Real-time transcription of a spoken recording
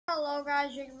Hello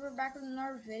guys, Jacob, we're back with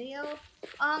another video.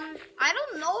 I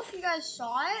don't know if you guys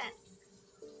saw it,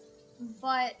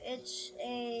 but it's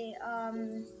a,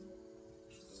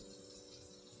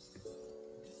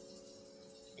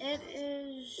 it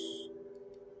is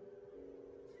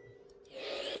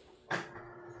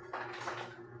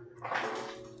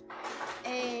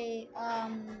a,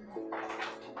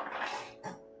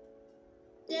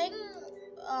 thing,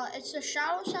 it's a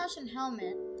Shadow Assassin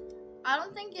helmet. I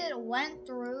don't think it went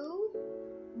through,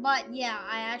 but yeah,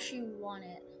 I actually won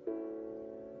it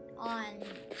on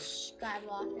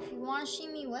Skyblock. If you want to see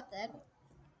me with it,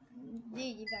 dude,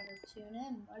 you better tune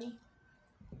in, buddy.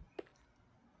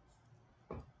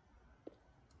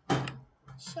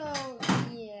 So,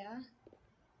 yeah.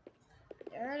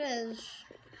 There it is.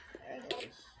 There it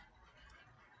is.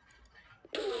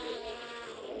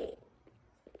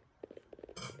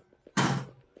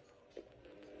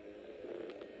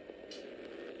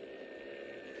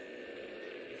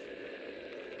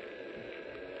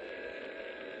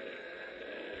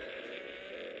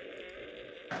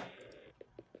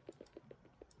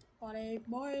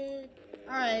 Boy.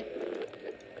 Alright.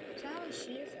 Time to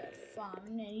see if I found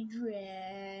any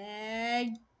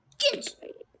dragons.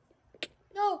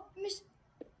 No, miss.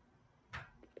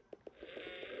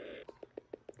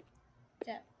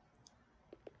 That.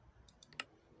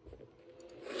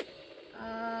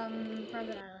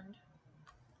 Private island.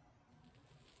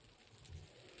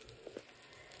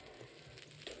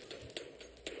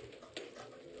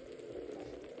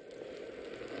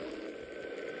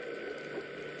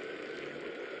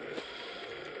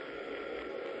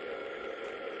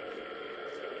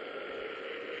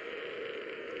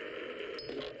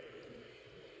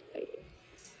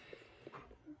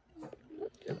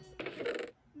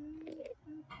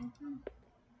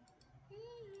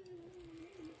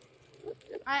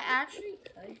 I actually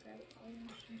could grab all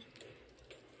missions.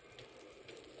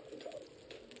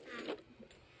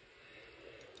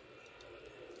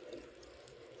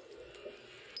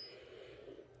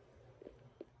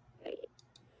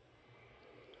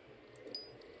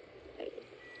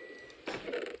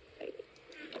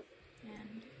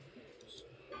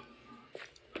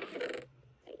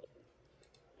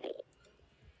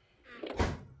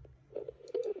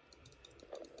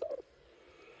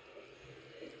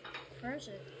 Where is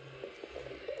it?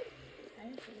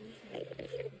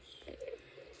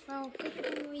 Well, good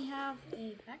thing we have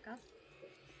a backup.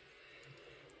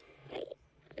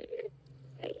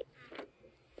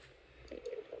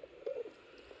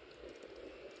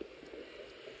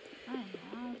 I don't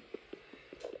know.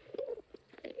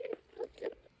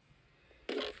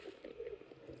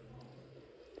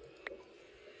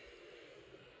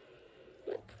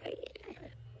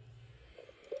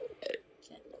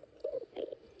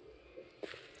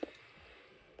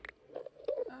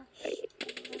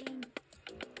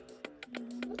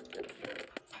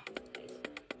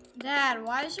 Dad,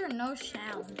 why is there no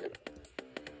sound?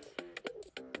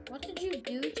 What did you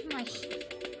do to my...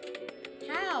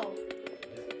 How?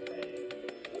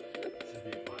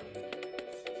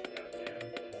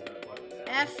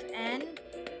 FN?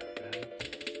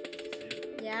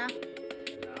 Yeah.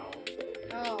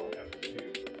 Oh.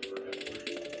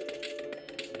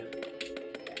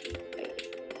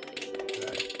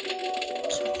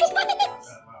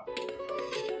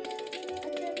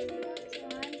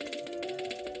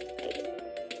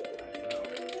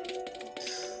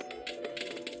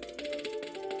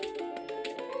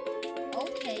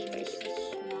 Okay, Mr.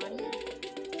 Snotty.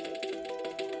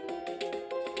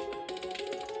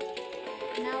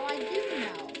 Now I do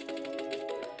know.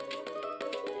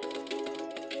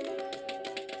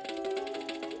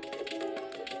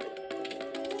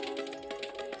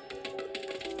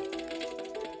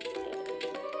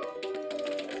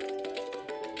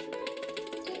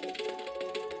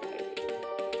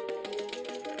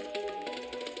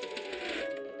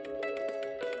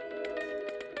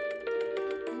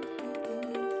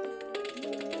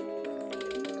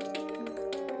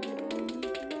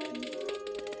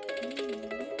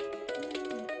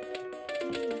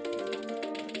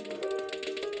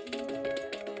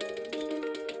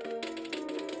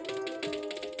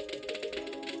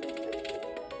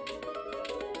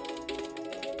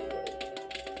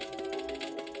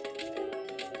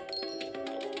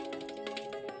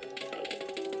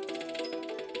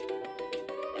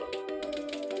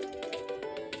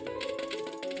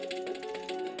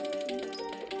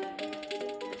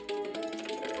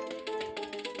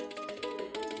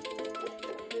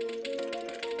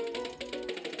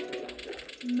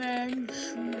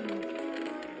 Mansion.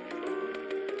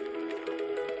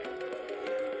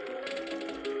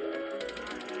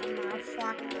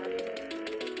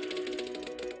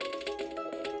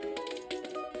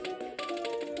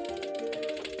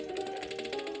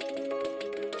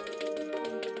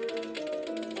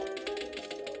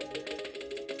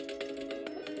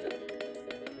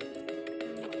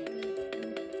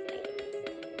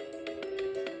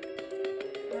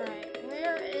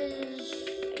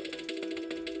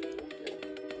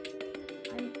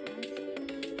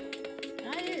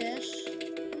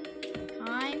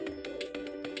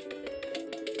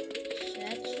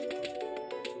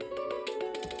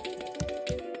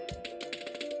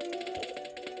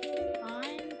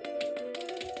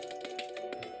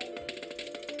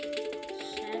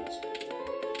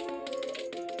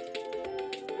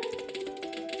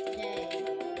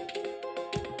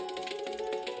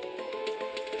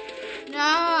 No,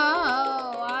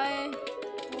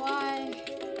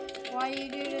 why you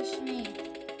do this to me?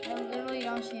 I literally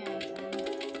don't see anything.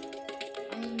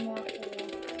 I need more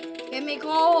coal. Give me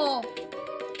coal!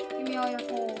 Give me all your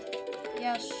coal.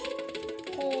 Yes,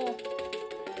 coal.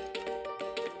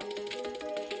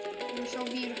 You're so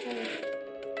beautiful.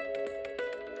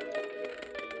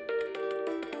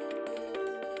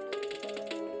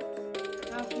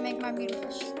 I have to make my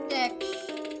beautiful sticks.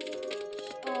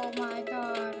 Oh my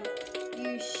god.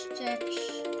 You sticks.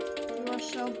 You are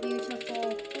so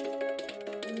beautiful.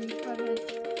 And you put it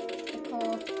the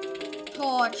coal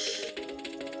torch.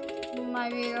 My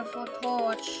beautiful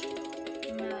torch.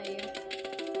 Now you.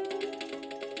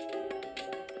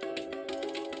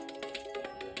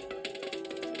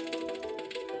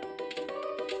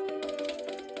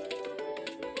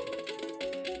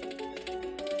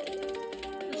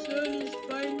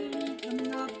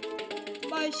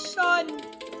 My son.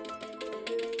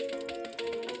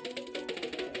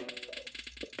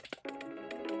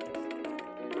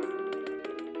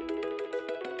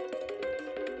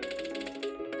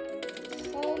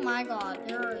 Oh my god,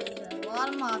 there is a lot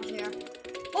of mobs here.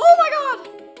 Oh my god!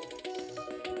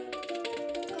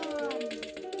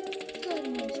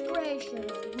 Goodness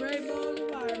gracious. Rainbow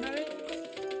environment.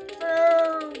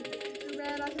 Oh, too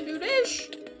bad I can do this.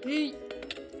 Neat.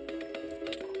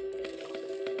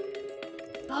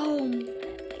 Boom.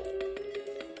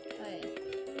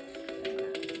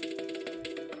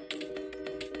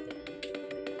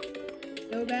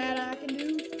 So bad I can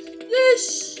do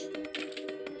this.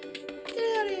 Get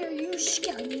out of here, you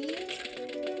scummy.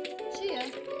 See ya.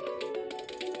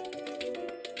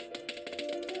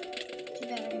 Too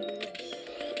bad I can do this.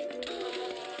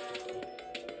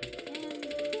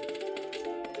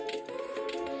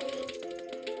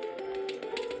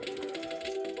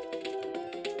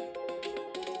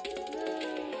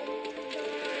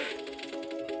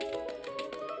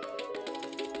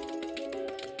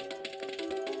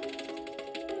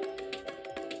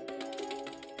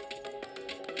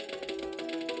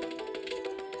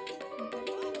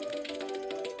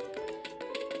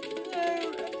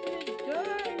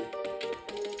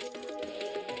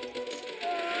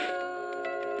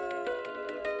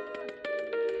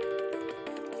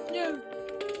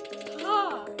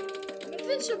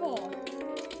 Invincible!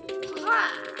 Ha!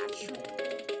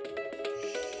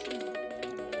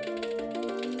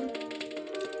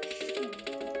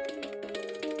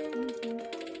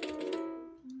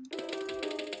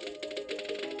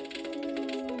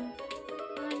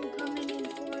 I'm coming in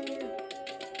for you.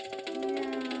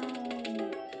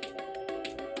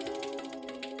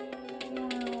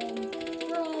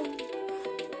 Boom.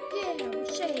 Yeah, we're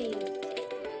saved.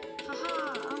 Haha,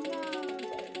 oh no.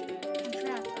 I'm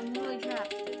trapped. I'm really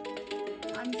trapped.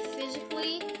 I'm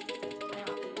physically.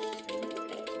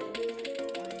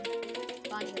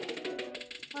 What?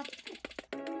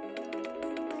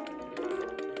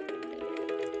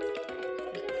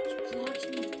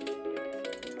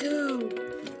 Dude.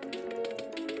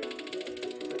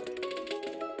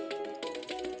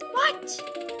 What?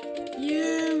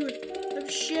 You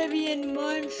Obsidian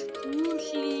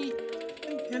monstrosity.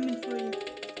 I'm coming for you.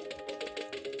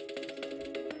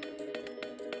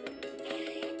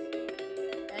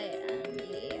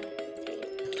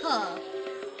 Huh.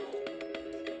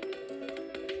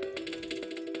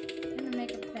 I'm gonna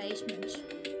make a basement.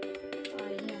 Ah,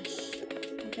 yes.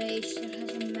 A base that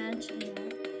has a mansion in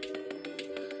it.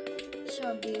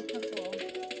 So beautiful.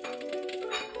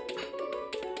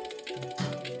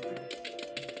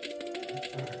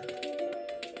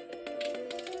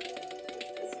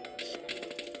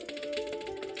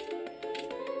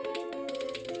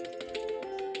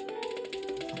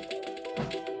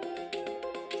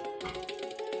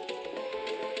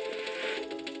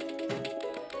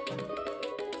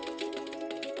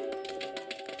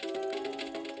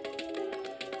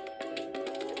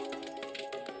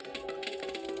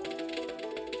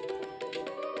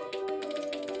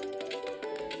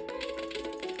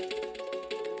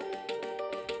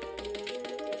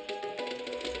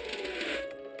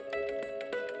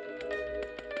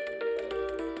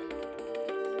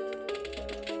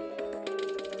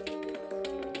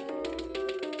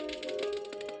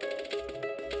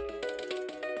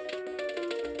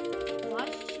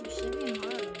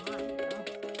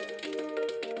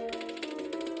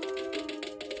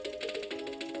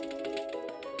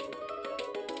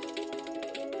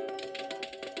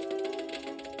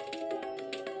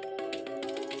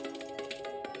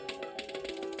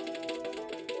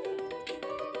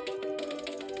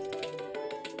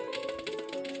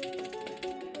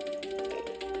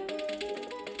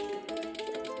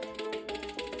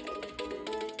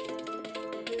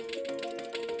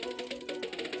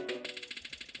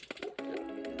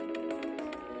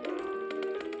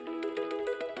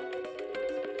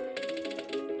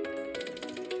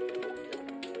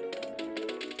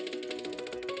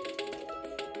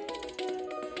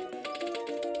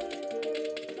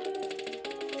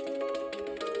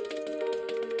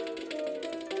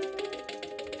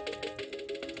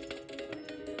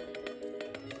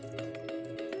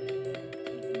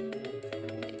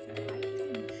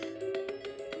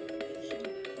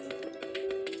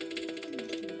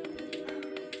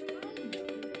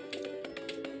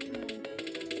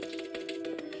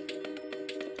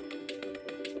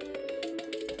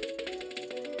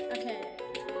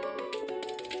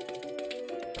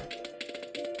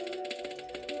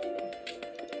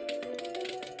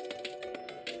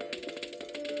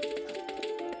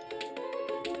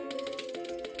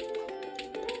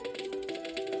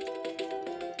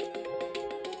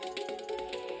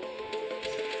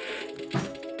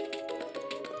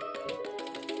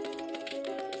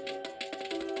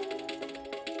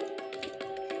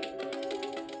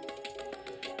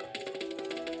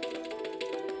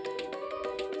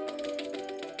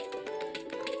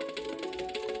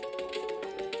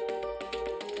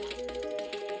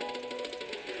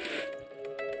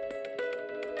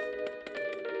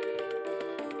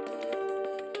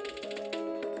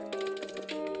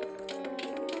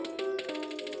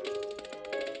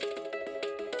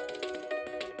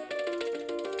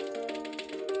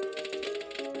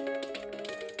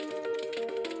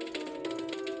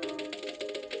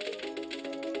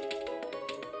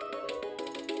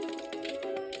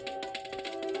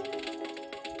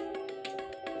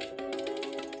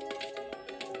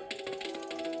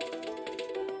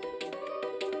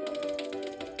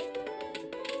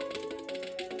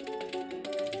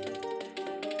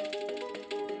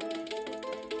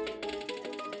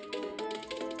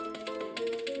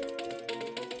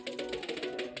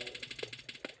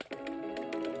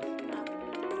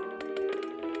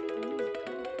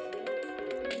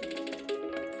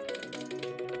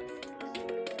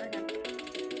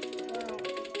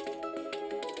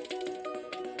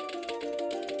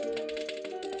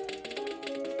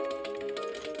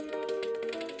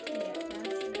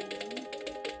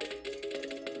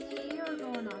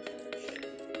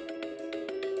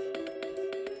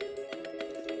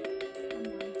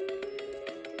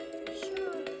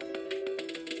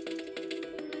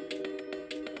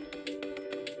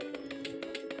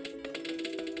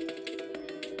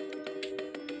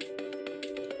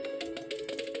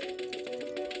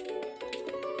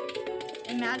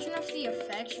 Imagine if the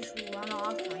effects just run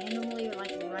off randomly,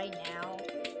 like right now.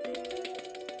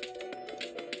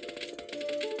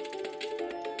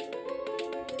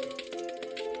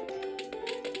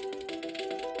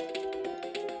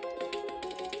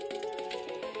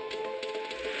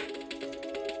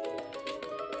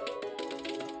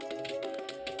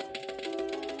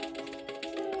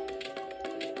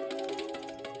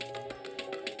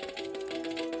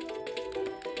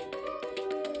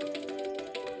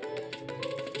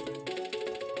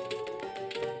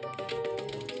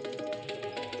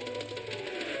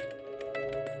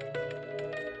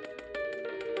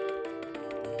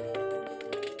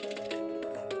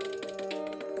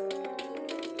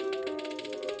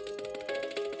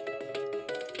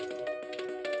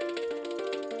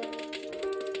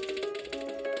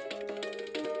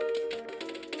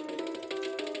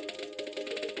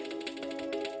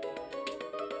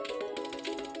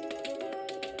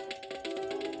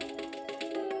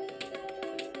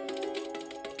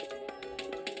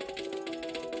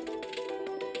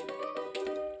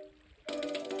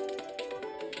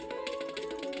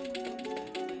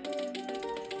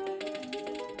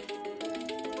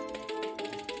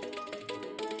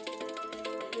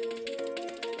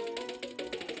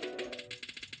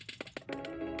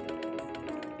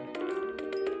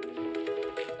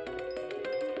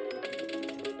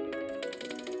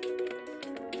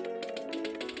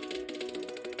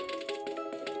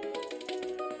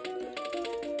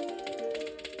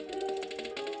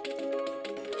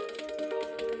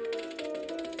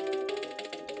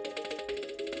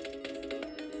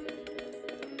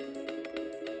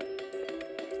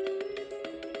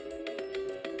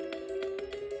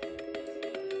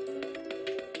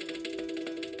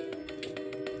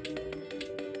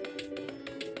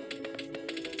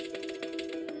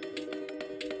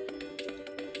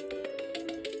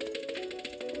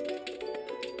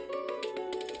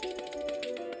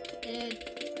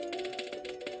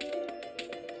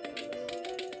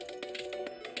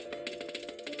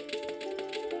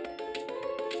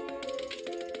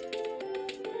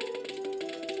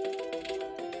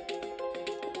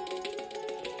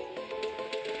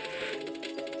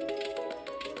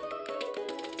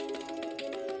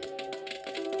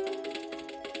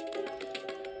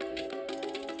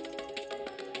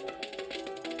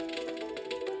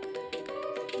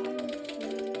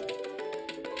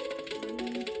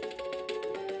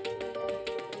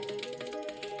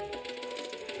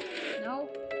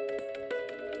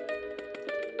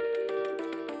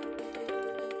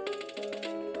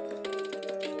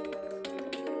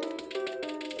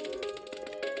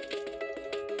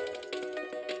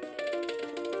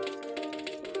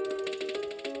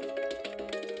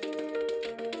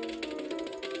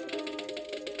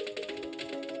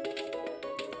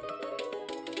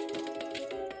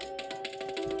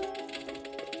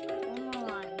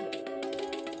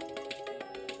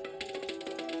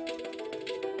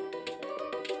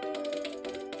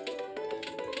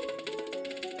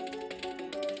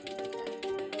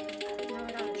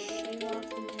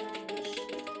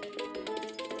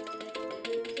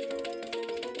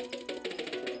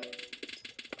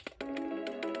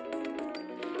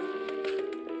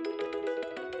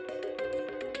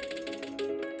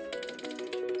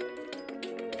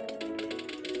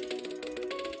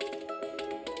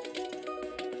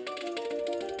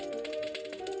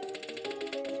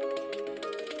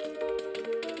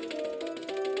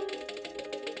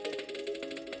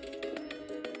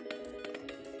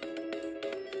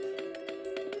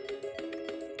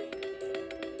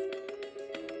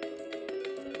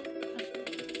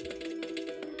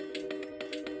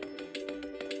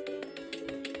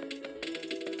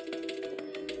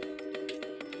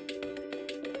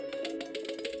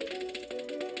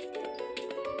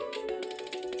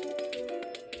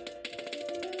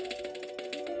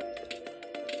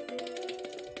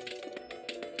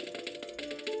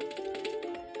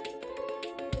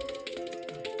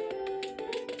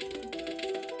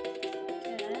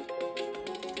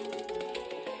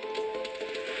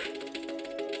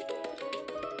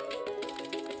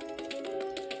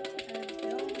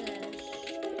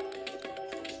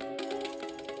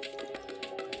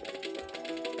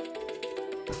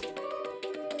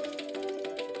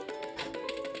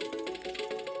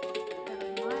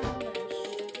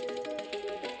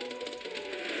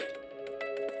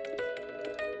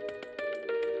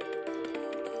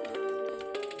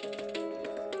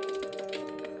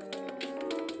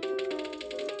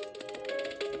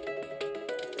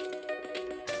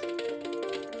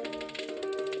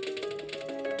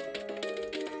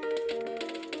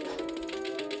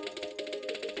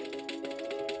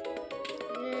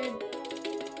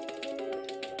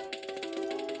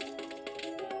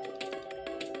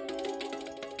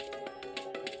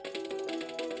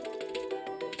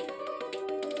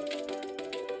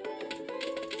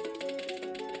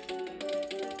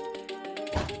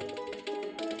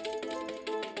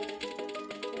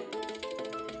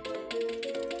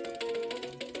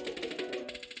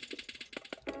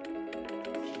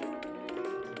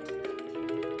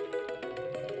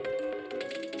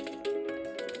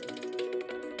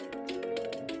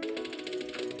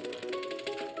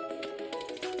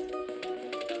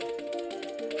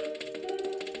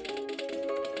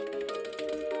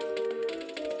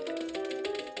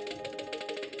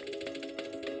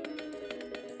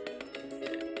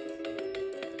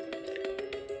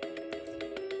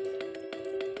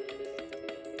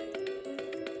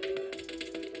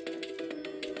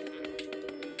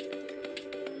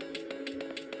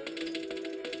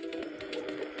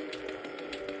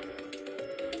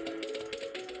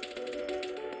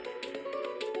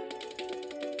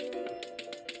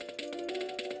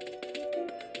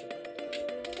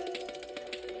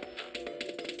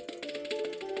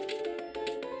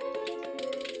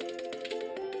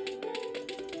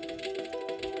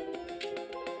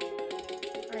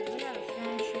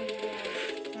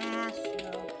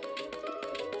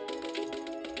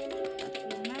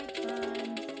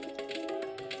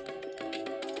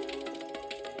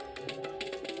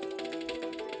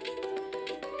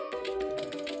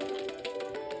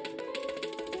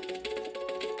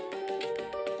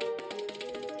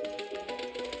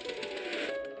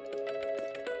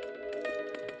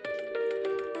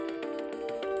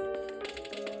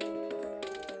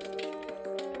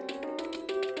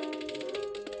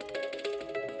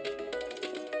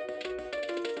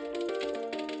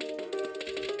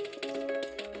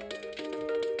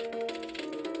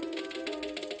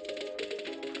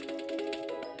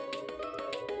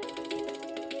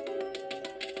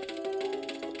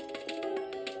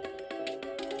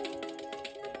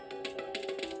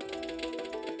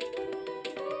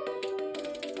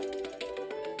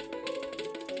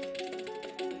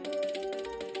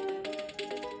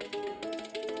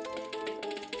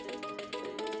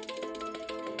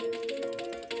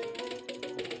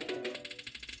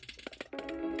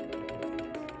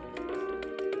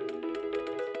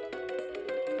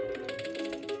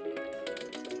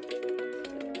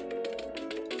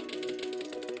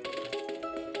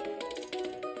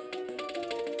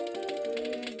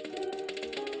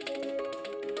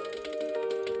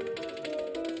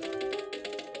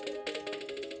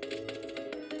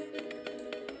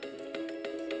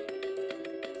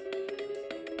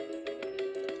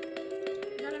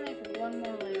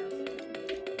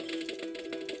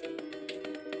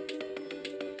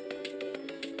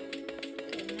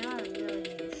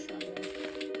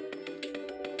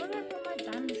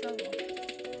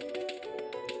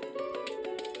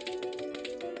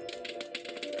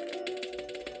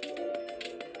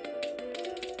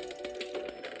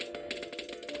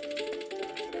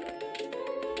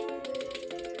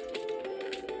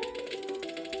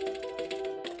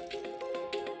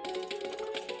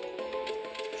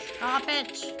 Stop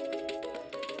it.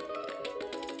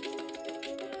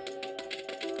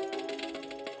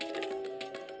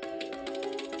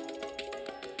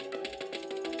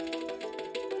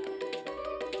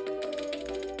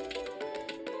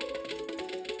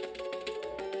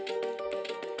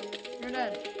 You're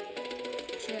dead.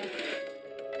 Shit.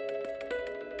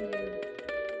 Dude.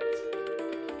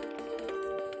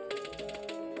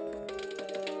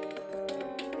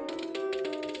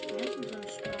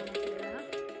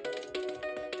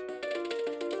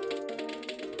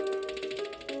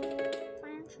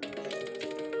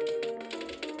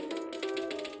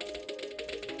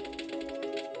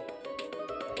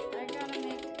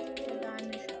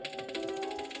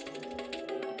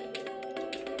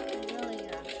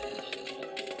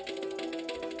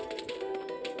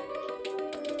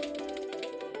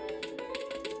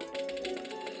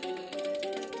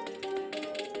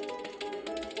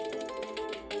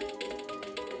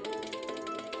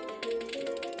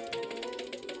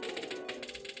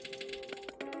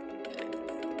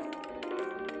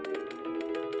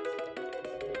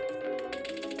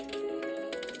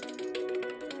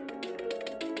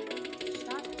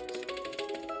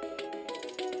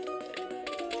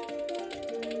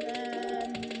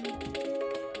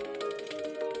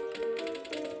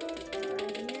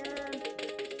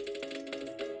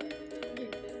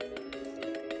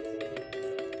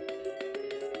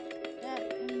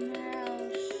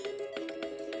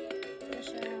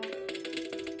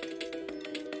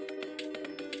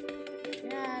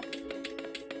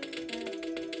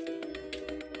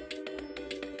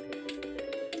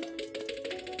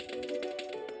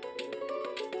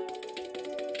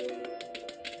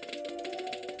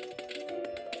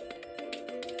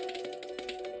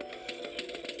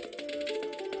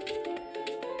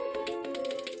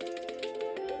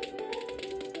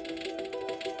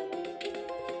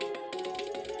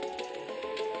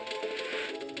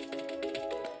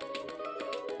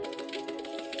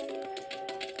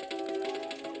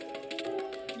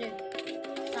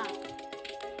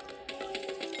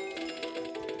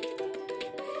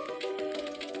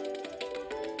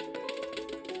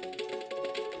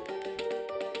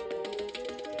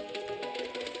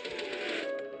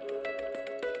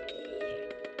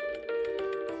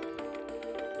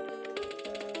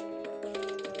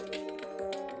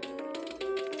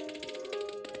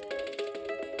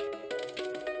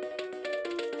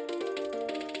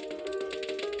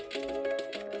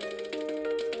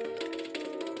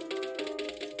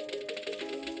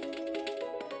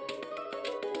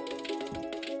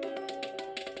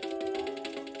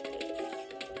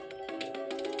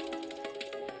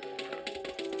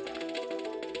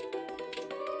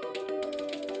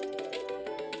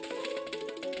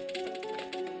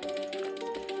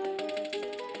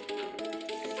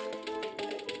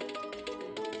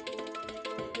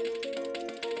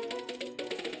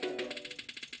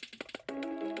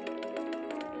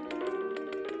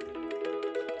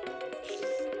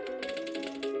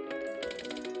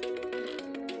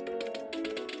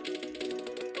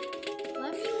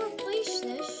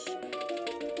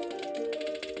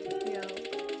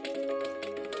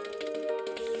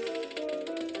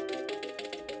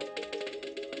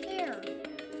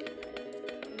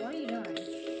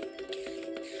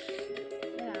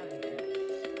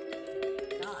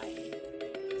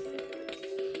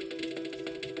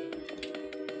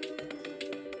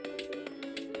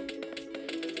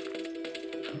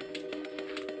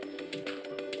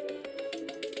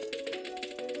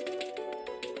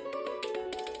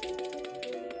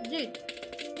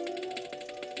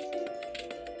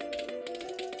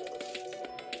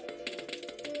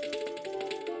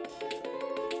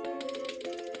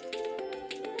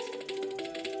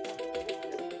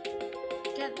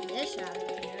 Get this out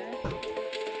of here.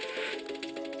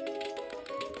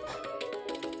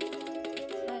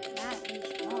 Let that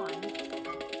respawn.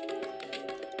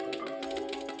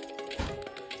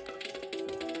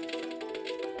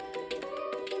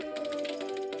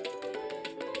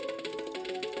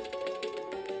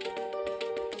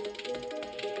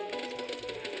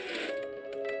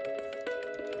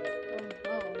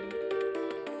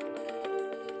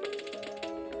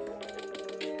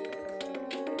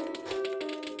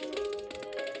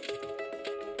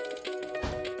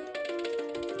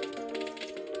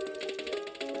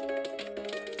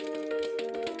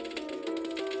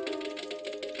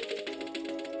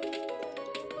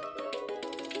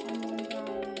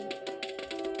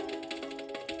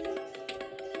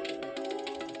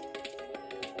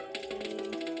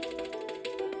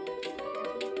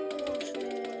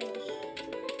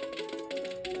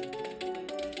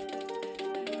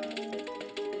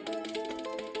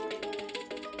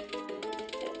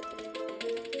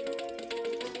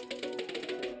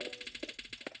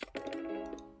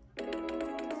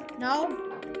 No?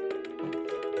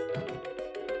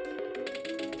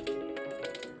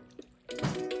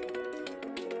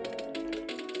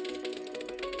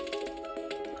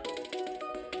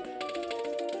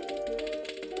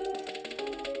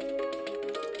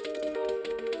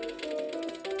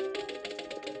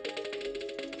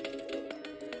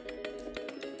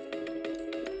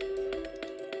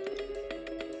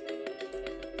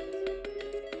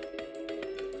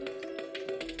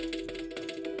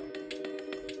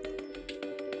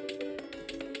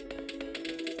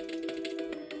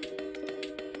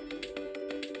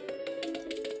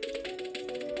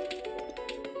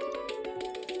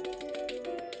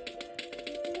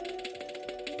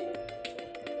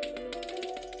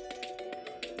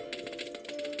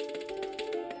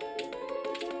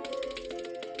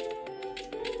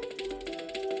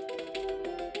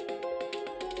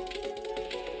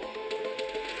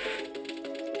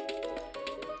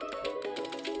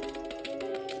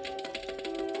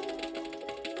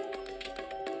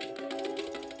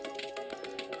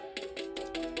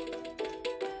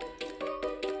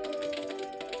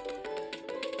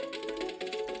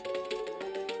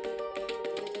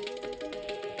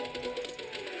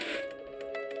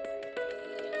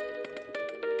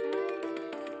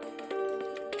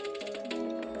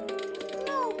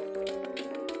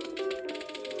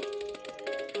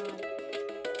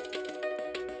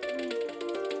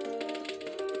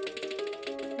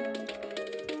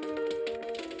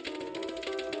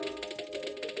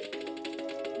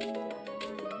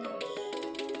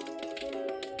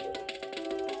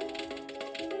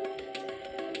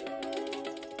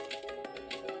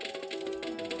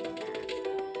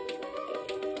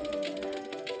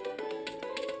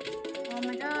 Oh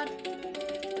my god.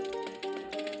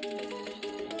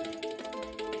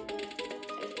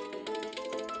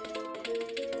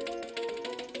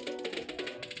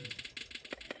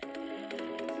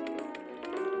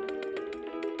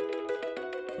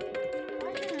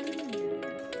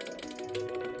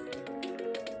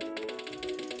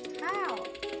 How?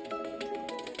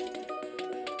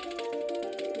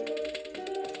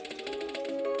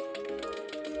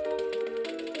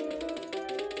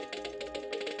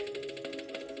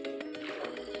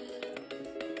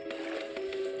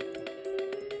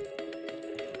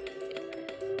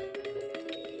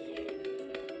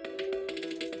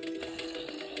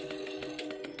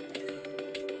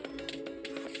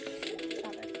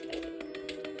 Stop it.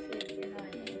 Dude, you're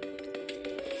annoying me.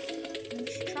 I'm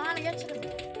just trying to get to the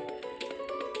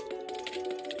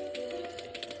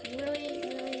really.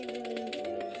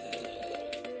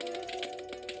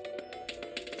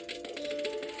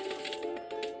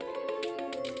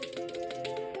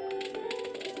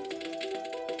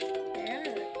 There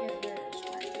it is.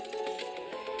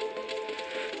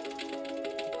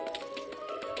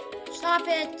 Stop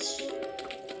it!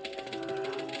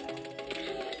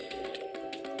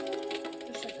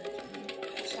 Just like that.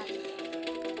 Stop it.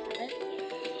 Stop it.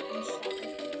 And stop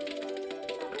it.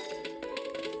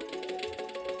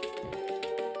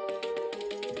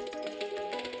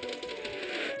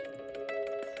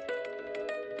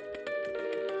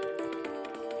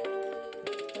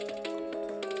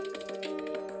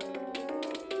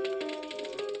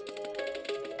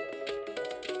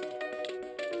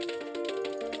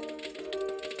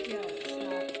 Yo,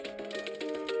 stop.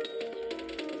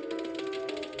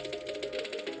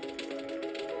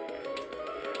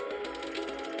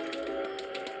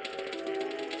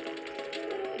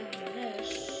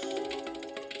 This.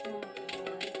 Oh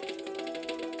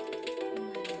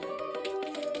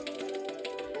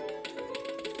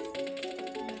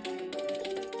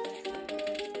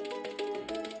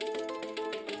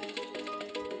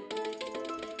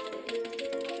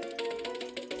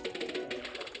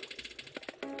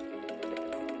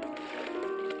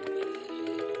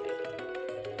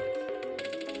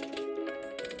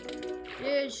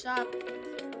Dude, stop.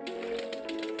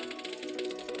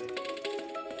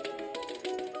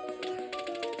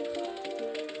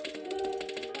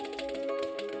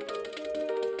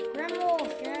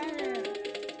 Grimwolf, get out of there.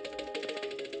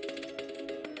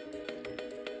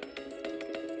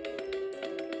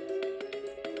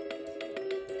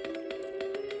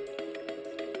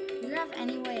 Do you have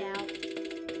any way out?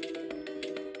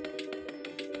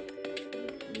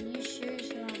 You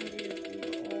seriously want to do the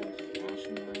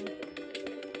old-fashioned way?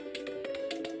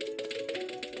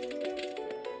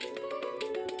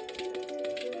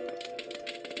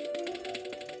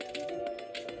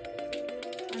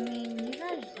 I mean, you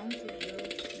guys don't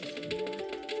deserve to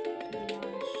be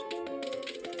honest.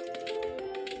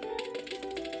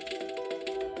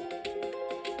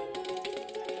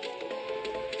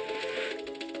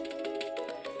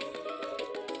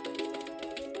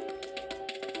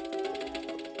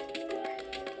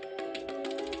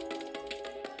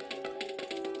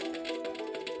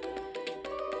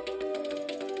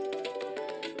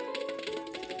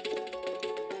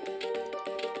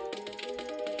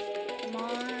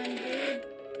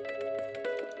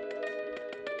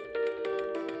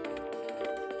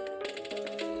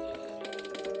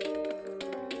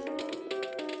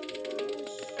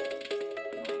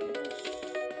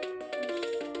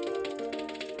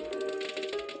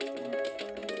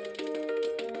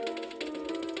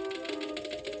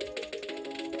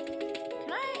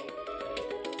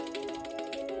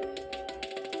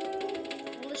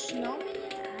 snowman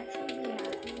actually be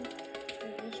happy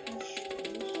with this much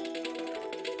space?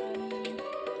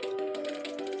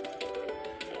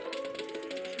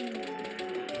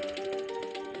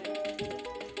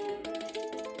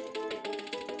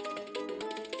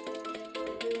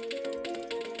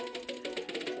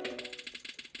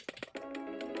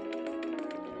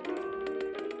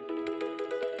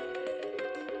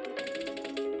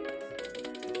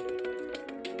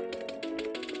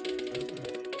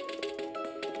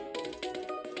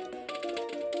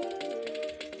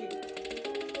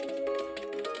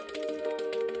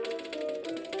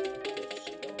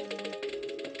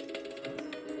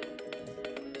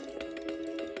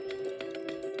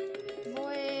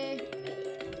 Boy.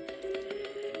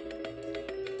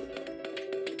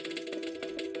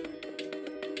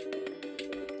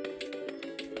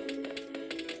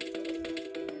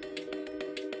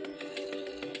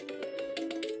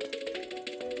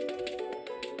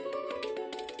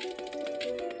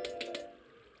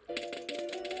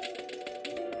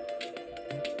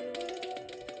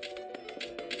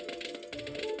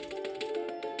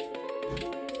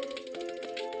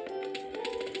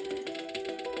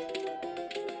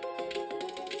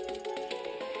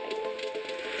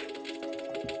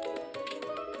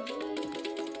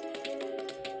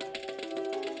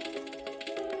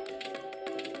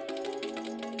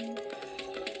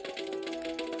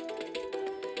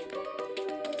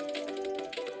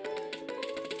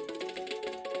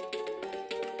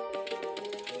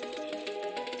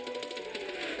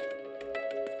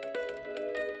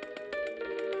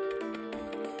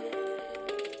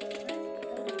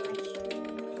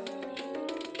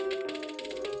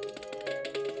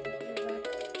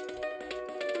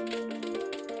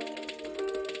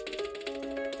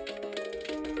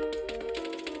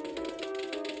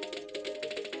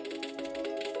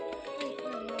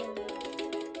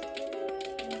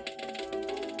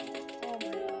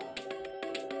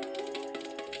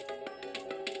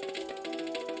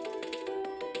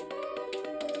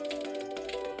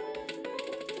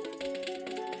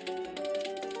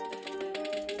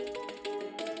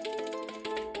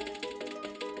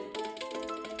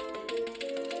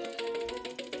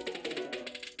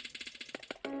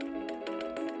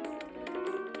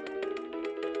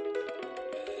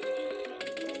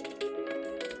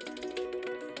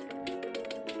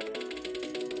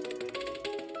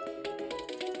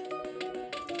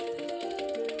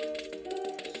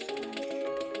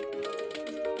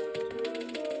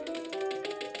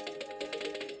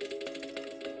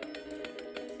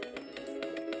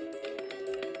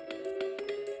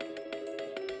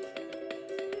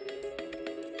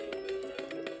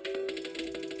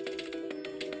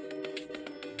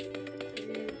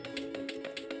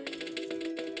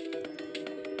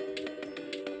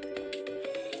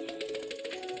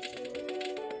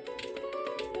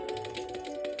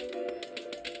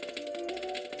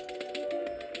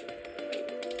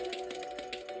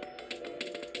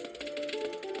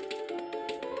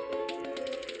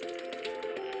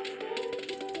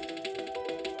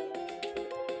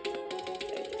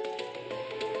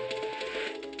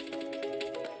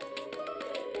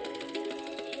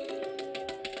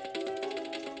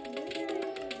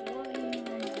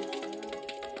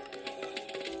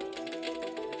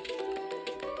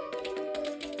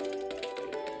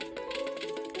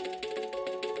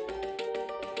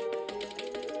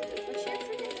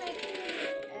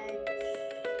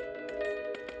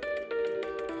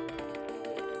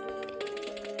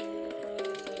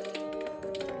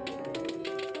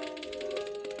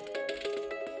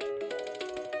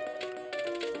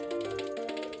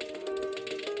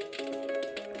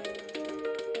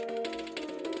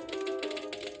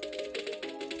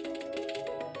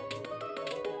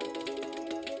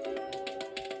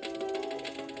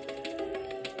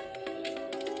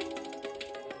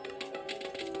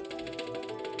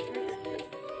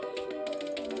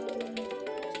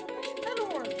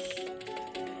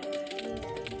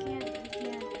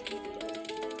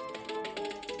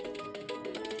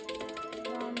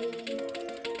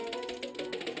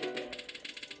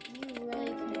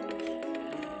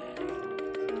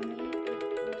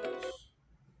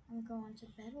 To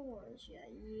Bed Wars, yeah,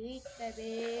 yeet,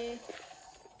 baby.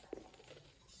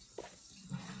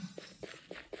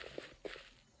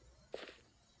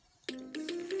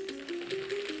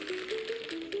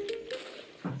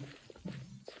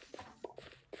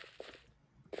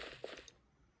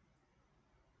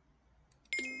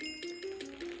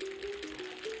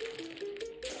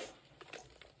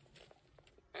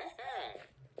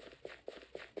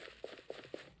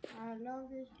 I love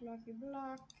this lucky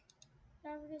block.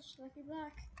 Love this lucky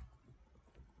block.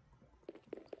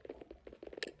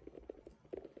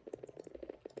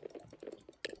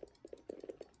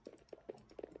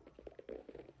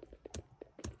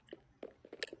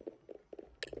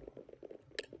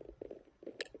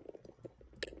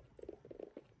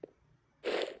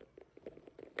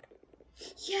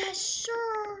 Yes,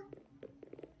 sir!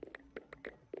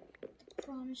 The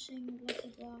promising lucky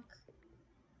block.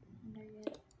 And there you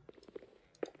go.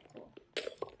 Cool.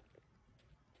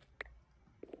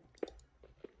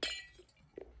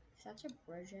 If that's a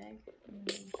bridge egg, I'm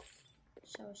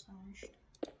so astonished.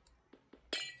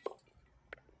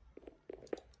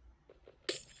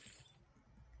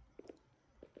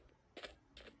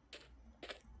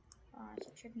 It's a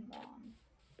chicken bomb.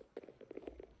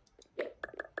 Ew.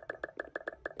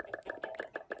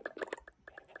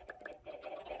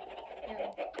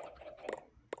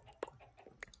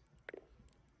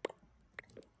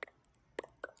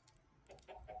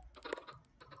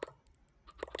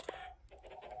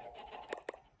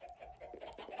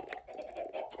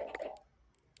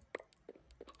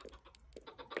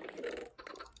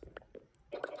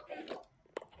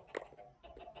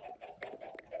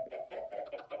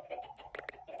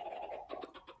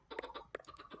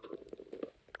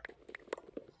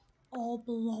 All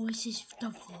below us is the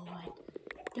void.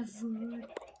 The void.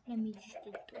 Let me just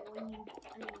adore you.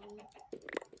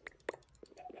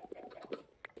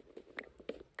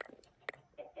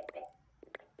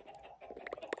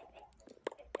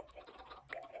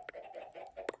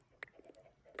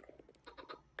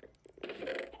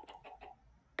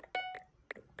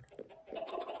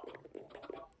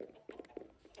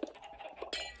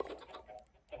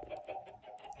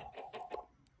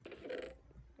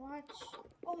 What?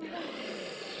 Oh my god.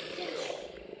 Yes.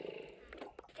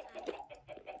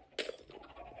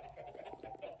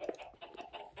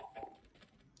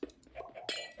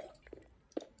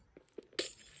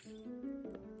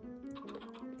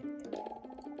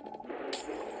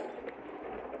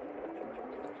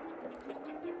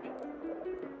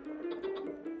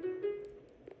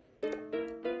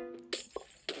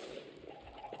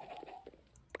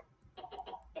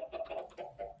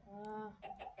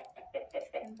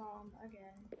 Chicken bomb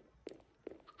again.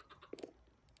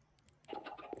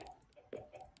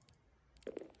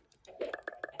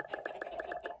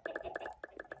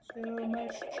 So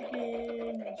much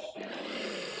chickens.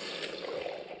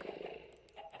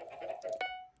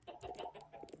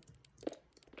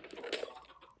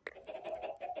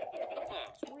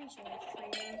 It's a resource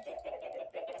trader.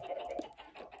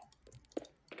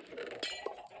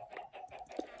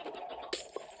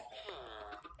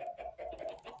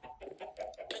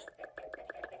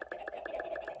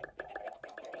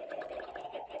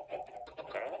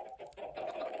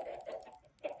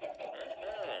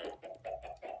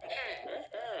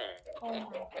 Oh my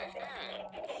gosh.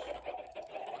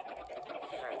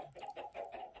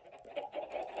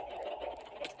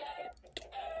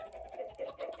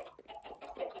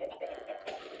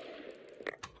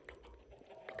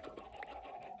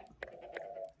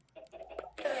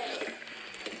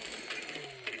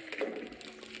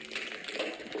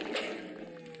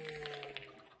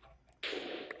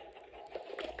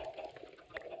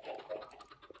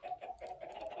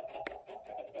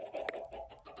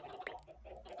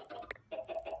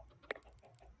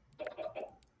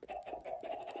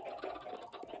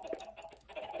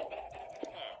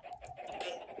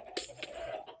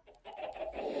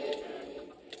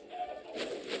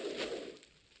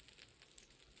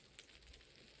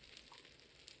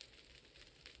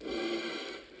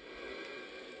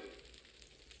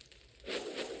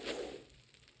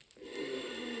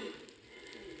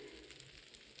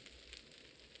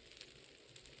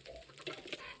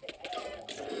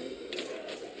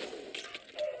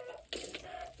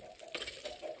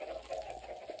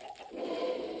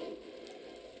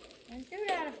 Don't do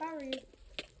that if I were you.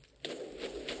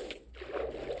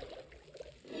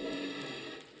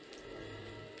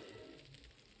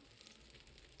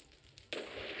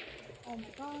 Oh my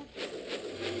god.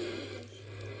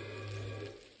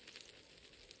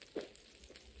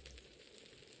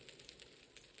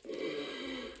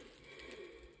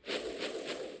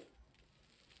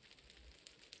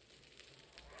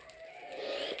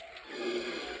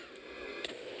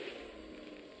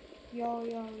 Yo,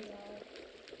 yo, yo.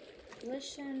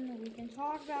 Listen, we can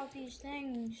talk about these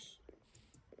things.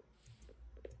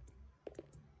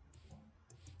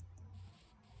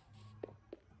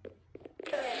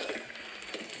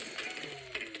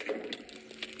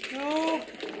 No!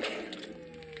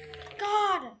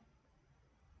 God!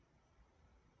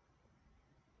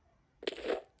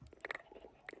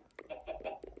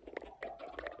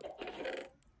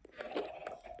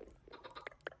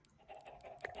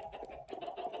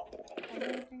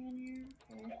 Anything in here?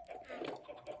 Okay.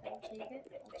 I'll take it.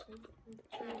 I'll take the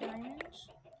 2 diamonds.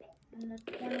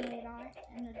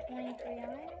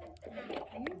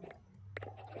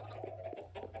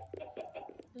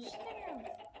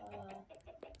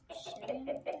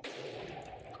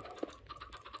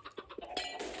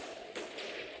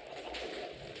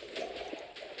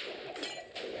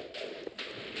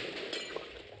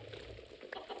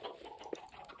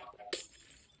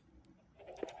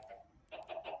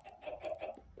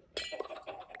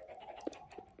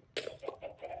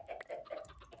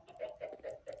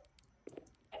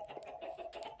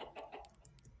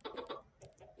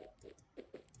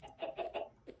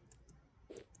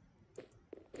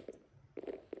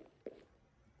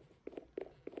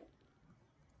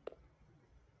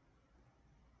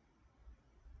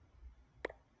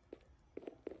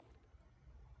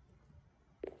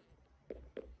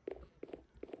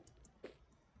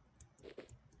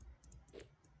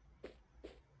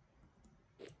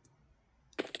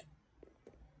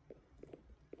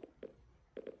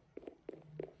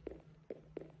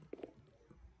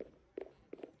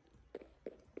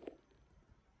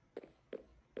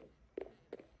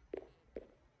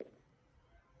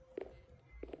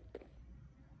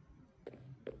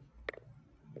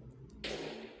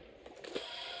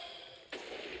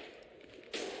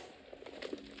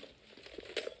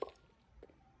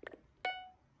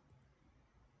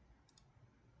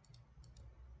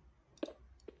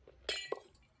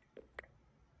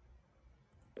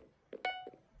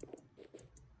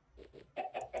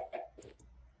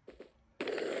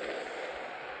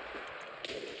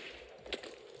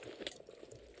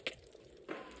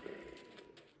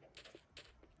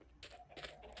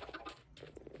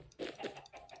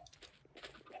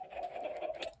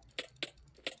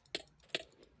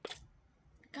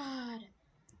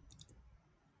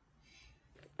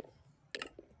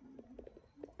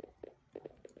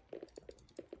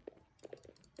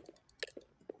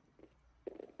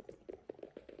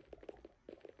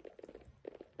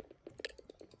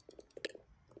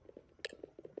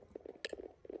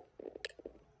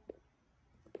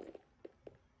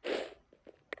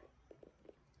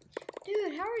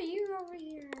 Dude, how are you over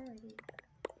here already?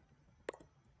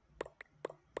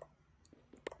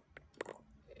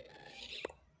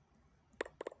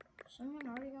 Someone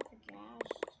already got the gas.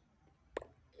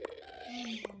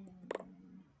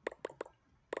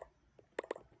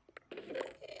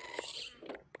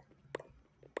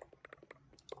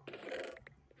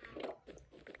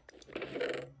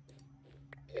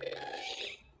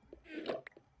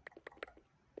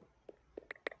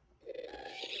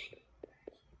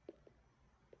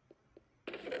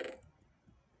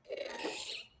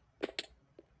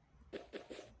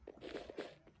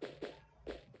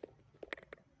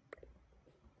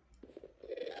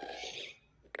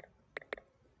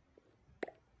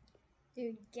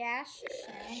 Dude, gas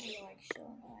sounds are like so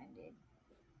annoying, dude.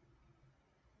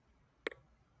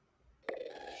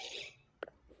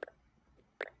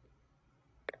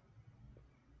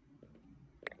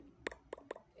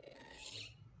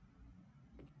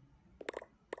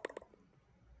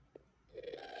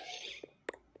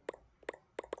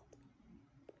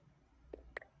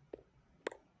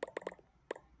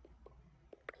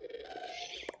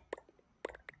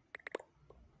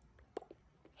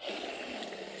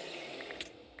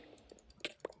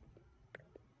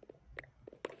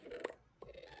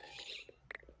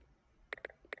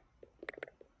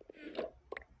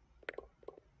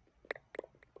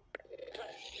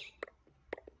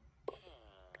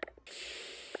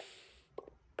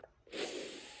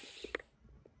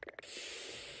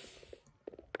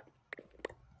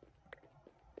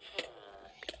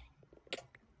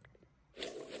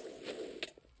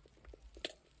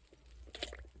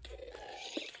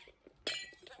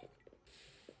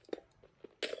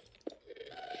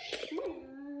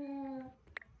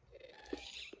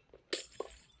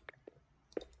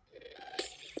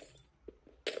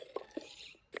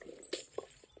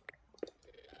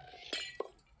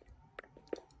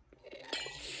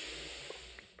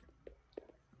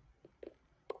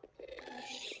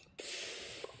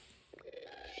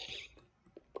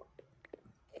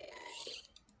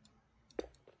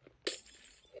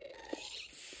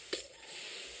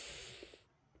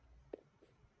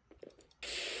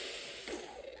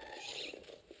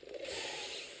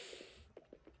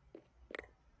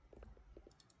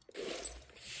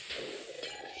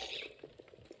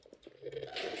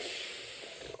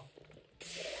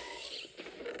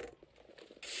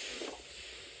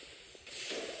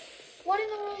 What in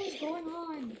the world is going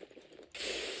on?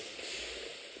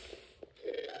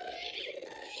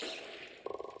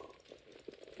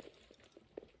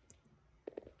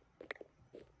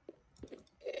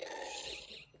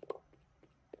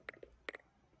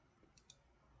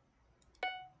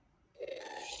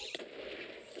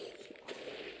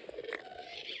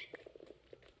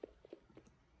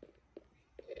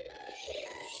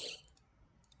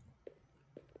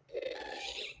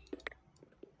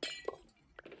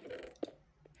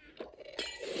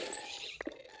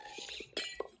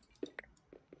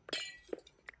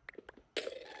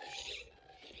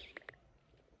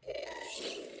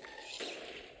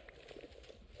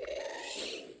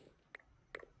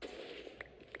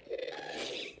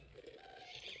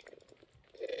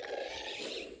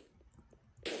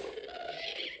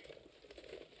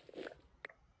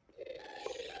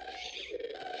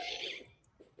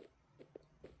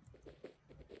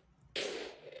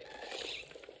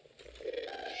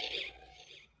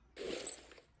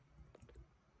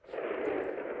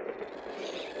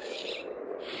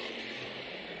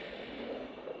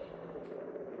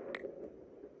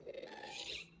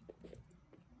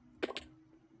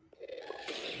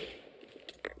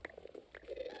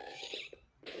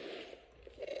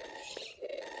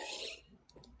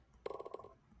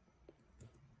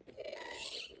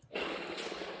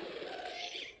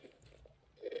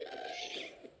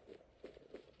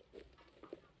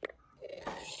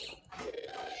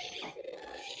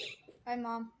 Hi,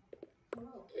 Mom.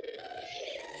 Hello.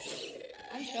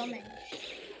 I'm filming.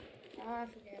 Oh, I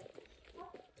forget.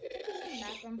 This is in the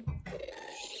bathroom.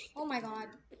 Oh my god.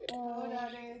 Oh,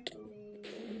 Daddy.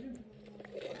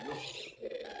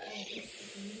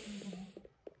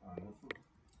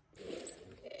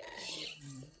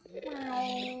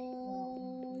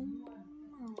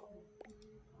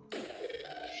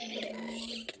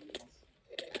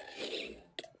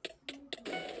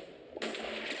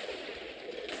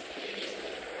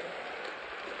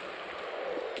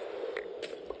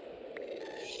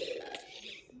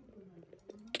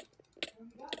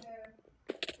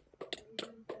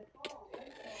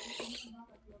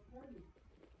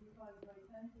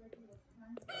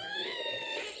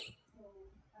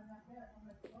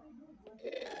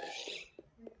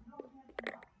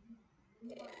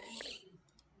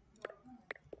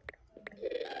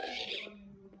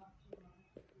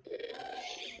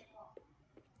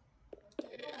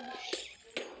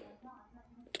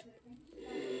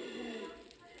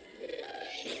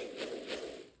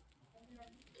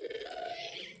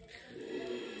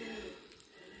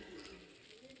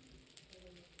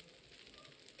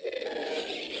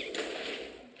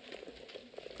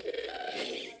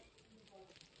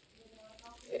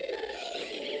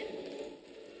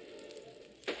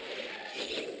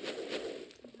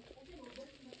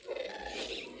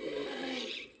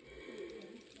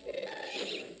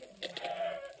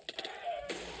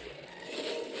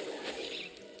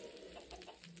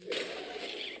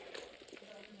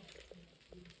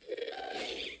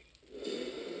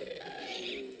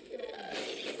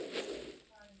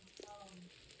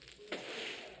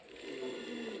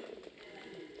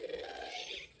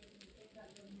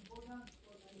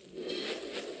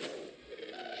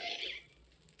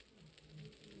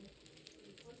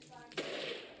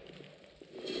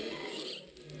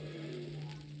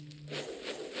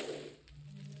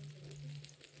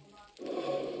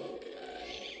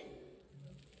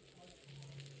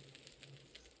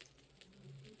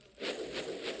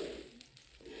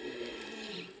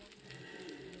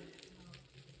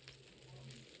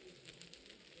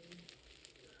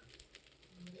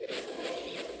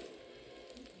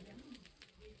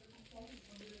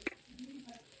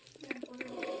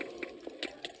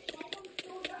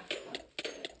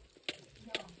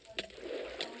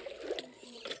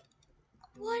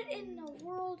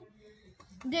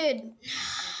 Dude,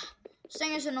 this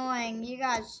thing is annoying. You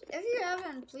guys, if you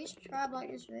haven't, please try to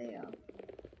like this video.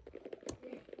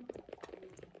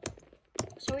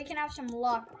 So we can have some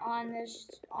luck on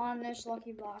this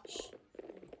Lucky Blocks.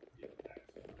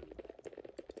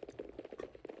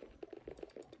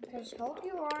 Because hope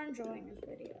you are enjoying this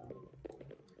video.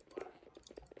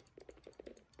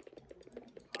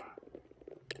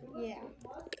 Yeah.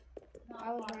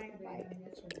 I was riding a bike.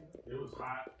 It was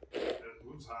hot. It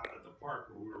was hot at the park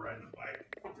where we were riding the bike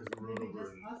because we rode over.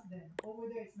 Us then. Over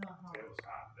there, it's not hot. It was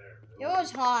hot there. It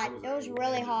was hot. It was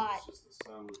really hot. It's just the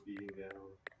sun was beating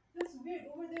down. That's weird.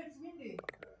 Over there, it's windy.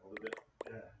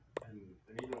 Yeah, and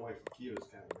even like Kia was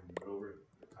kind of windy, but over at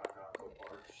the Kakako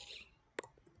Park,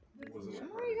 it wasn't.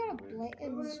 Somewhere you got a blade.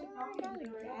 Somewhere you got a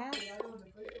gas. Yeah, that's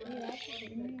what it is.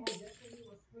 Yesterday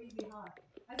was crazy hot.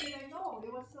 I think I know.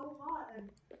 It was so hot, and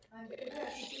yeah,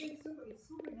 it's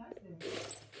super nice there.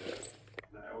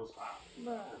 No, it was hot.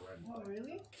 Bruh. Oh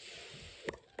really?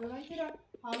 We went to the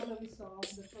house that we saw,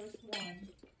 the first one.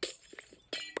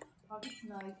 It's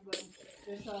nice, but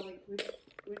there's a like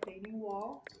retaining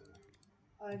wall.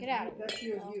 Get out of That's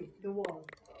here. your view, the wall.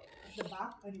 At the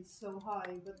back, and it's so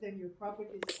high, but then your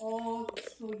property is all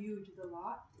so huge, the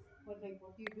lot. But like,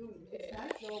 what are you doing? It's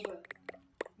nice though, but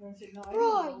I said, no, I Bro,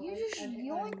 don't know. you just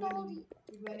yoinked all the.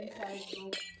 We went inside, go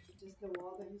just the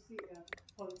wall that you see.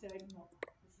 Oh, he said, no,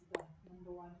 this is the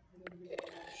number one. I don't give it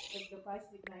like the price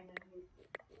like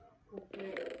 $998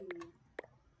 compared to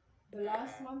the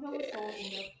last one that was sold in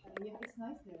the area. It's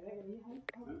nice there, right?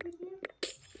 How is it here?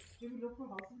 Can we look for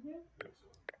houses there?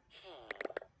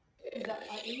 Is that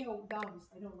area down?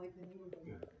 I don't like the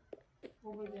neighborhood.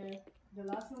 Over there, the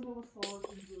last one that was sold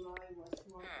in July was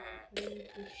 1.350,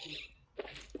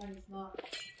 and it's not.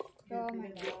 Oh my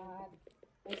god.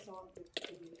 I saw it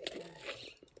today.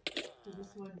 So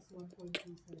this one is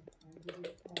 1.37. So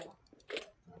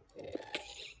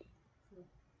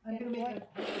I'm gonna make it.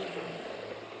 This will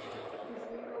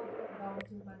go down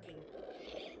 200.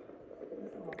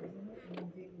 That's a lot, isn't it? And then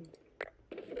gateway.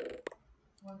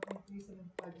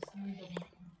 1.375 is new the money.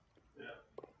 Yeah.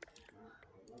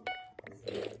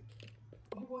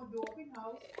 You won't do open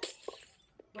house,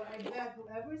 but I bet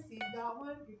whoever sees that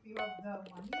one, if you have the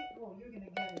money, oh, you're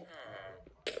gonna get it.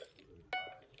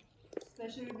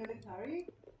 Especially military.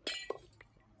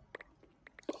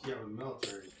 Yeah, with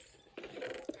military.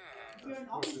 If you're an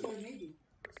officer, maybe.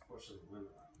 That's pushing the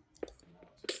limit on the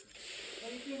military.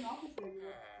 But if you're an officer, you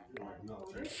Like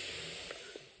military.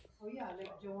 Oh yeah,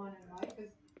 like Joanne and Mike,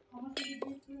 because how much did you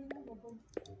give to her? 1.7.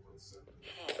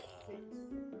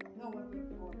 No,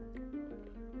 1.4.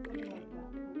 Something like that.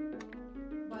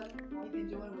 But Mike and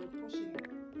Joanne were pushing it.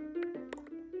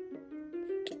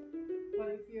 But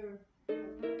if you're, yeah,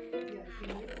 if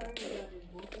you're military, then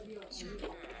both of you are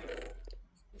illegal.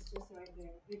 It's just right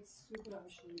there. It's super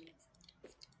unsure.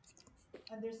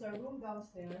 And there's a room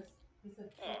downstairs. It's a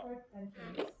separate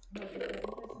entrance. No, the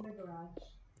entrance in the garage.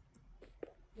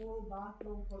 Full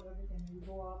bathroom for everything. You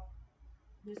go up.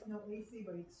 There's no AC,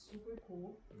 but it's super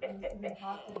cool. And it's even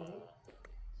hot today.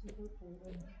 Super cool.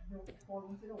 And no fall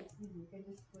into the AC. You can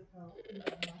just put in the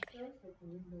master, like the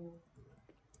window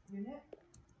unit.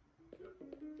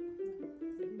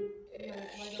 Yeah,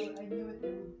 like my daughter, I knew it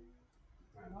too.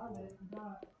 I love it.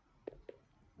 But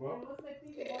Well, I was like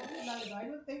thinking, I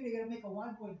don't think they're gonna make a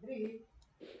 1.3.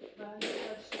 But I'm just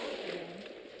not sure for them.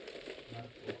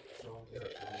 so yeah,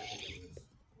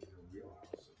 in your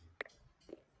wheelhouse.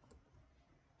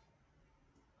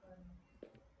 And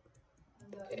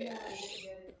I didn't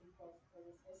get it because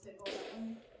I said, oh, I'm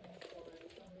sorry,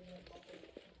 something like that.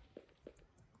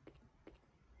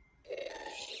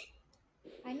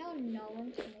 I know no one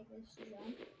can make this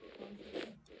jump.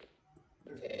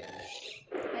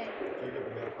 Hey, Jacob,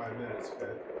 we got 5 minutes,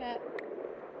 okay? Pep.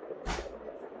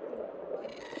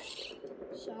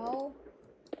 So,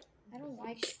 I don't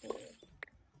like school.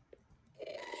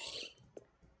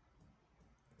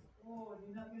 Oh,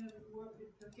 you're not gonna work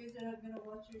with the kids are not gonna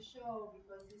watch your show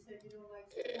because you said you don't like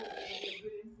school. You're a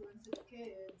good influence to the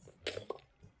kids.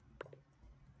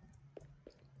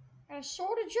 Got a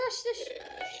sword of justice.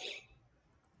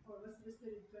 Oh, it was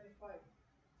listed in 25,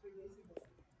 3 days ago.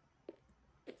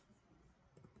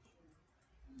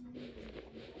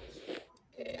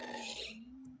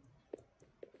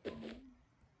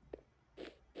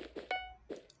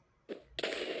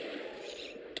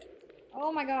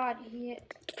 Oh my god, he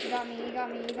got me, he got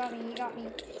me, he got me, he got me.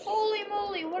 Holy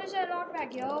moly, what is that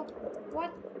knockback, yo?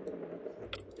 What?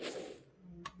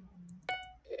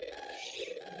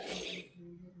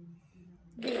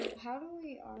 Dude, how do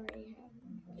we already have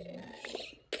him?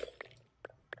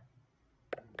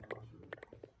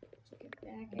 Let's get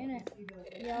back in it.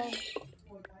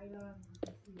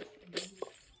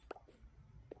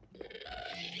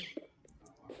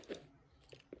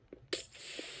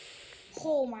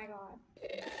 Oh my god.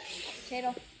 Potato.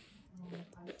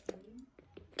 Ice cream.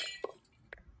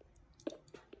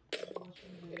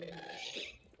 Washing the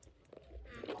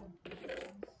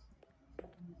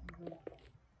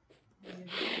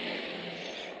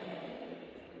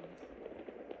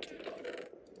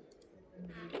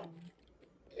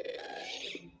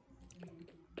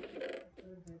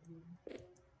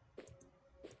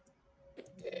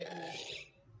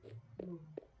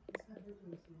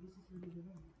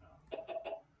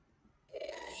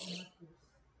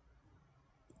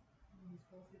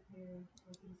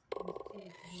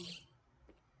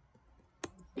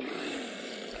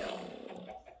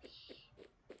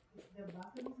the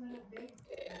bathroom is not big.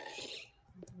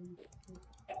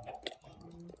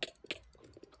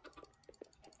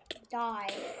 Die.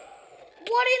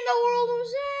 What in the world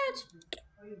was that?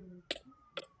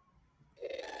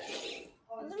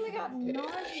 I literally got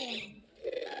nausea.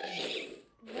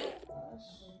 Thank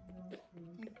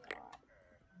God.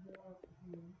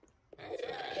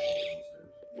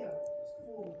 Yeah,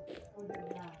 full for the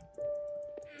bag.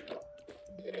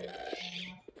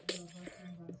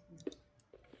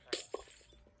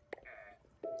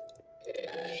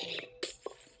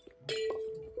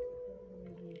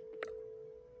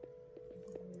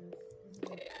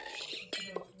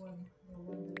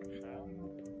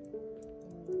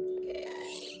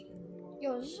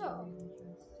 Yo, this is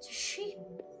it's a sheep.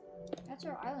 That's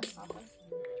our island hopper.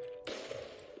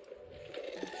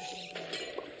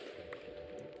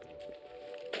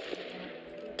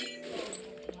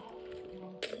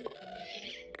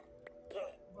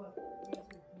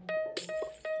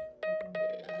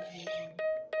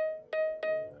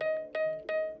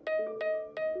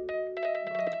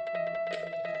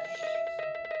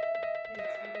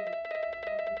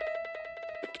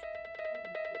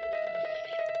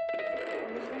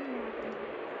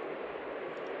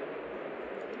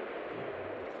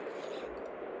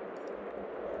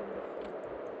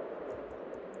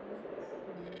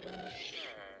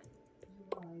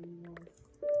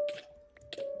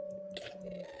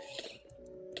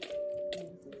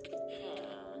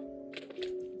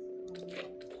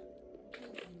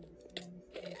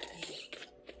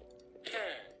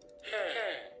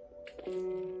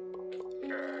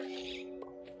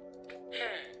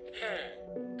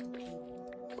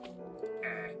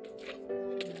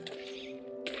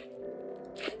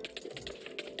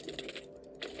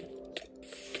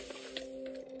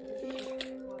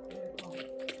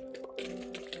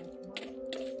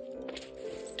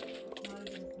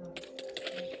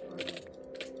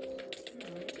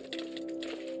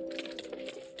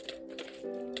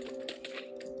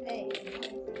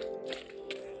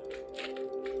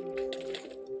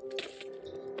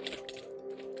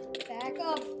 Back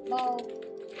up, Bo.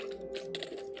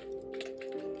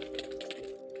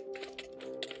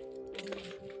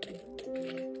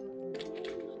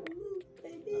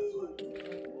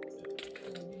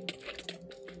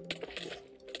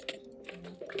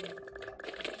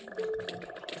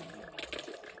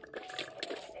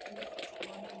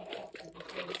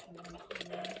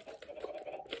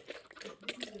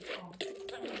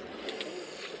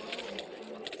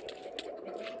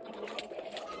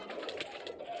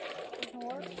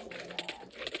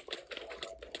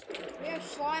 We have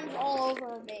slimes all over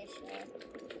our base, man.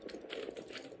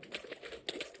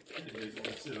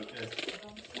 That's it, okay.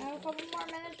 Can I have a couple more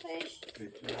minutes, please? Okay,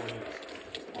 2 more minutes.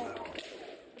 Wow.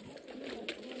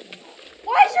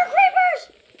 Why is there creepers?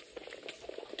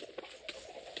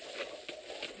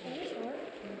 Are you sure?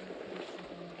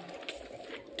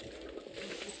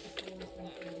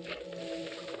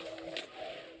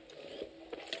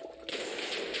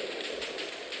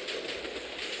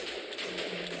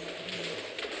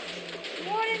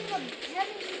 What in the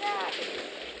heavens is that?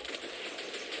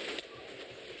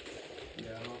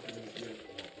 Yeah, I don't think it's good.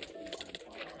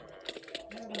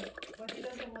 But he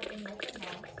doesn't want an open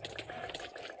house.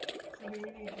 So he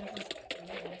really doesn't.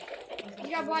 You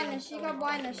got blindness, you got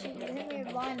blindness, you hit me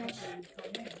with blindness.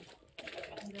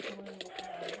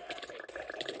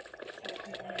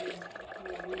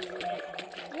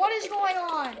 What is going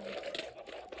on?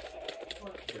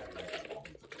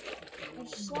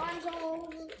 There's slimes all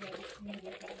over.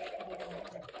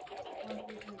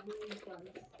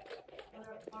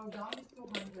 Our down is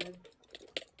 200.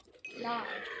 Nah.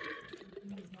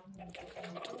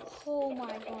 Oh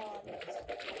my god.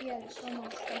 He had so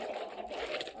much stuff.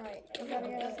 Alright, we gotta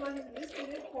get That's what he listed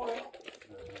it for.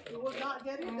 He would not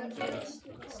get it. That's what he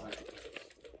listed it for.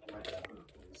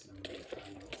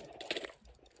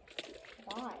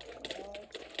 Why?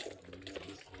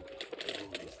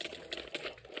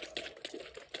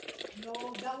 No,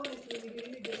 that one is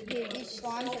really good. Dude, these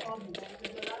slimes are ugly.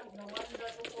 The one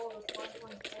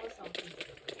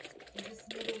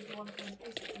 1.8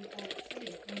 if you all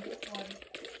same. And this one,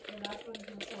 the last one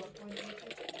is also 1.8.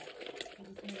 It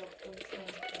is made of 0.7.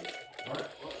 Alright,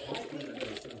 well, I let's do think that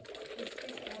this then, too. it's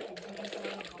pretty healthy. So that's why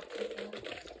I'm box it now.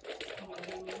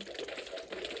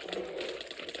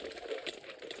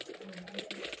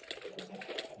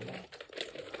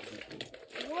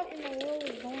 What in the world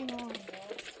is going on, bro?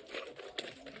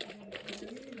 I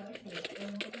really like it. I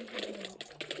want them to do it.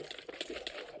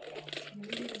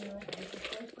 Really like it. It's the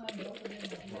first time both of them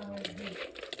have been already good.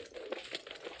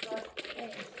 But hey,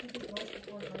 it's super close to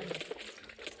 4 times.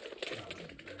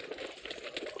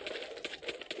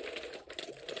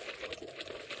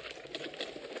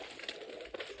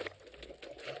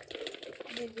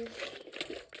 Dude,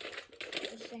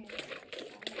 this thing is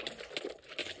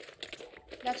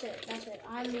That's it.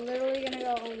 I'm literally gonna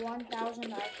go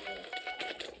 1,000 after this.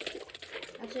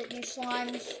 That's it, you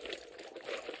slimes.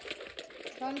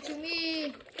 Come to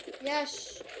me.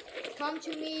 Yes. Come to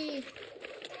me.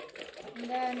 And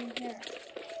then here.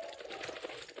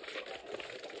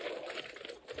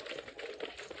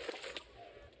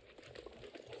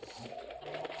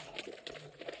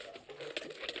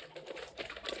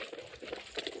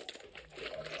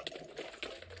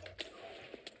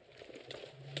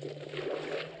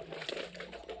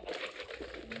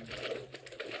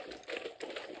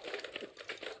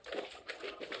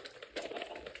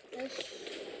 This.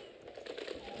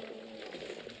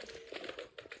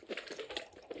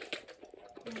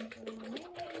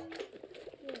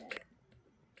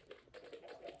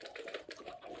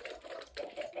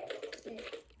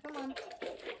 Come on.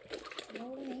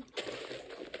 Go to me.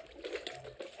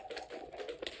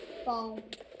 Boom.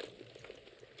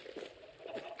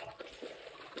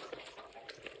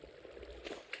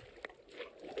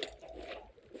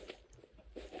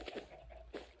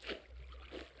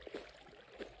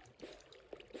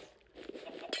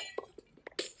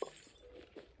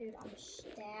 Dude, I'm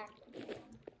stacked, man.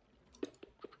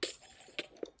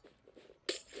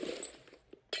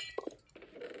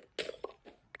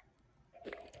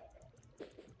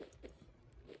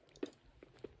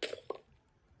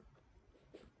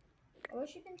 I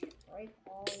wish you can just break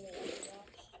all your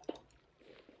blocks.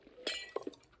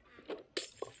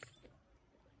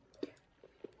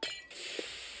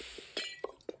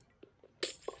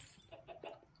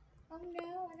 Oh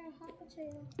no, I got a hot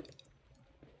potato.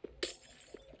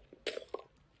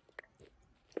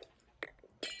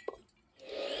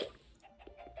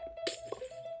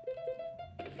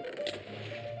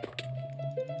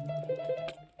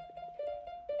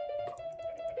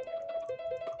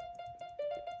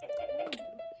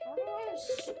 How do I have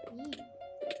speed?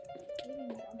 Even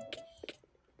jumpers.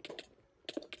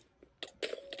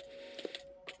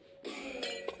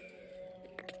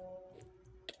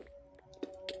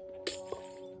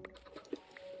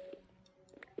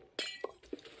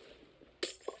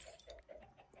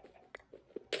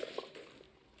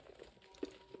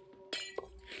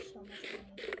 So much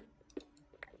money.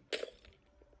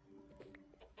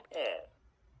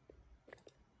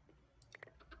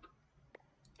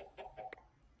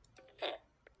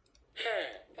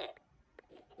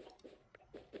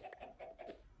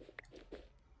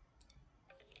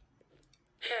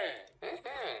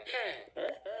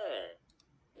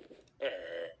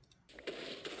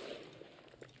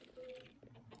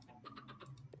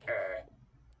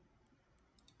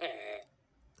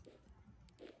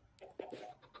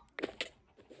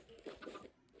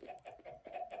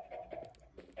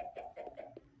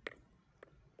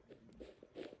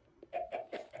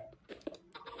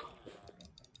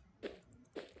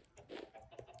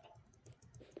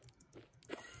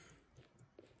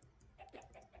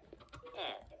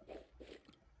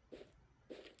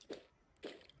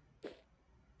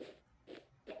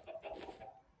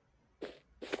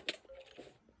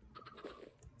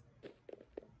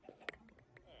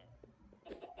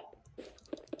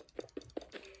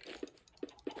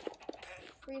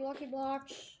 Free Lucky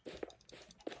Blocks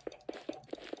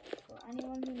for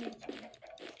anyone who needs them.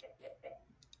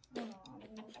 Oh no, I'm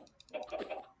gonna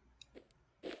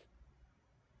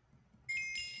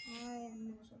I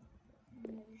am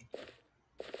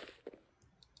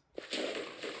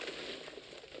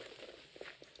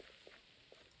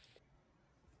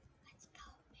Let's go.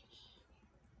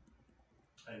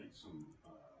 I ate some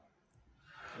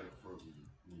like frozen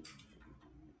meat.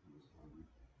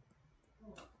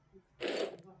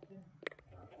 It was hungry.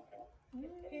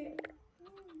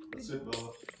 That's it,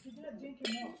 Bella. You did not drink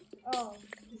enough Oh,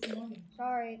 this morning.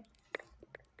 sorry.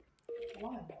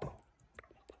 Why?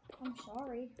 I'm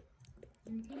sorry.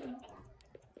 Drinking enough?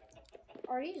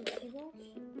 Are these Lucky Blocks?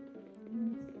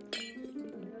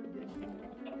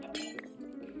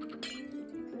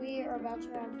 We are about to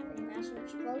have a massive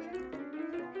explosion.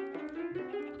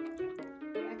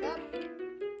 Back up.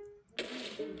 I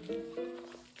don't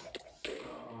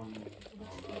know.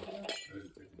 I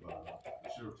didn't think about it. I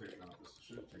should have taken out this. I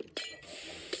should have taken this stuff out.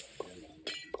 I didn't even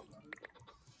think about it.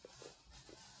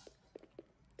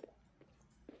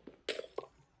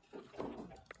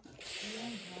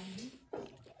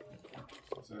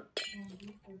 What's that?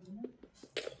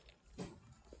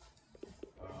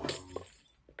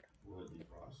 Will it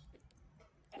defrost?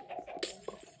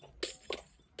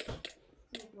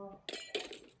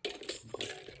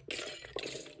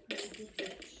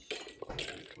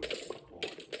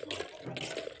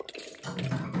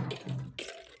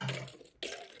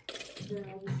 Then I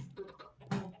just put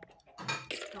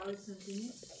carrots in it.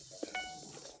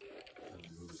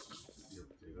 Your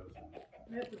potatoes.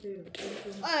 I have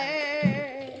potatoes.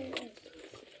 Hey.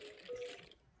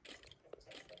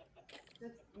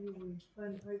 That's easy.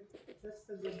 Fun. That's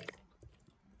the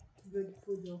good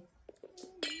food though.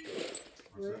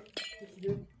 What's Right? that? It's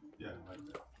good. Yeah, I like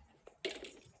that.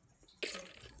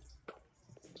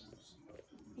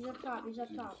 He's up top. He's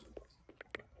up top.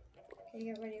 Okay,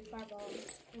 get ready to fireball.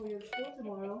 Oh, you have school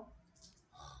tomorrow.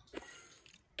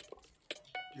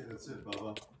 Yeah, that's it,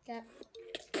 Bubba. Okay.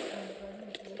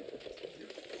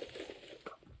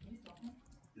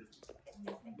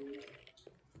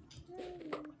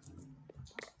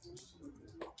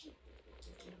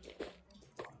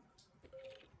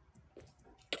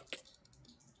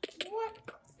 What?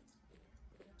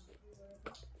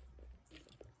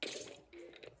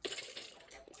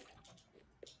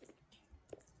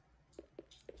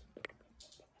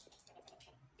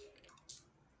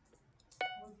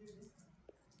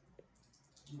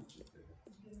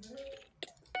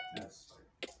 That's like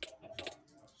I'm talking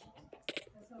about.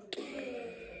 That's how it is.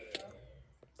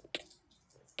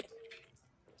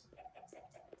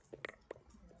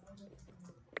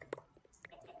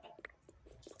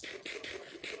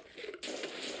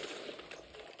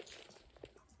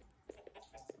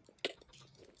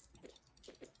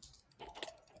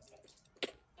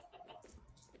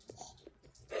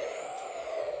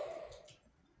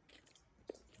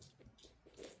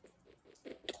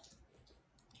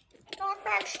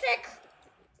 Knockback stick.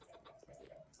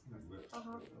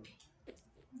 Uh-huh.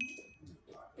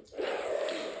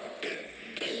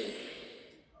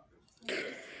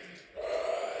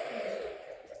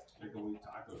 Take a week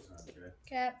taco time, okay?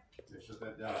 Okay. Yeah, shut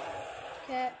that down.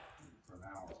 Okay. For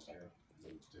now, okay?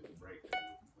 We'll take a break.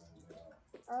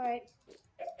 All right.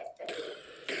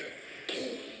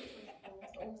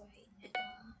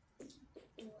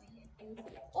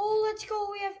 Oh, let's go.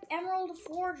 We have Emerald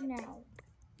Forge now.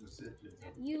 That's it,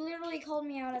 Jacob. You literally called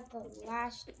me out at the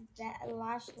last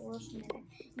worst minute.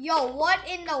 Yo, what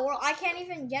in the world? I can't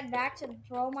even get back to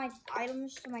throw my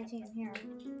items to my team. Here.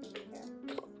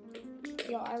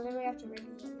 Yo, I literally have to read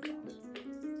these.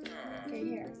 Okay,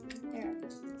 here. There.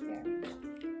 There.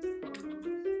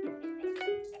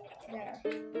 There.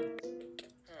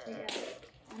 Yeah.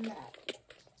 And that.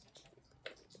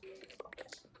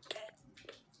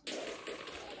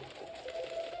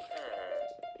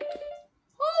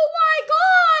 Oh my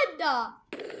god!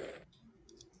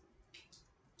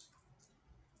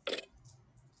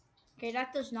 Okay,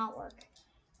 that does not work.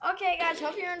 Okay, guys,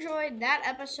 hope you enjoyed that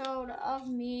episode of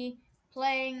me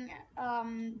playing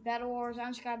Battle Wars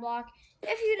on Skyblock.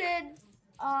 If you did,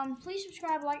 please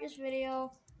subscribe, like this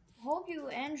video. Hope you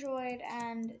enjoyed,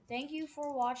 and thank you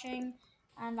for watching.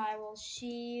 And I will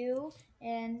see you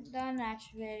in the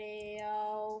next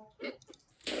video.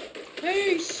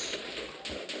 Peace!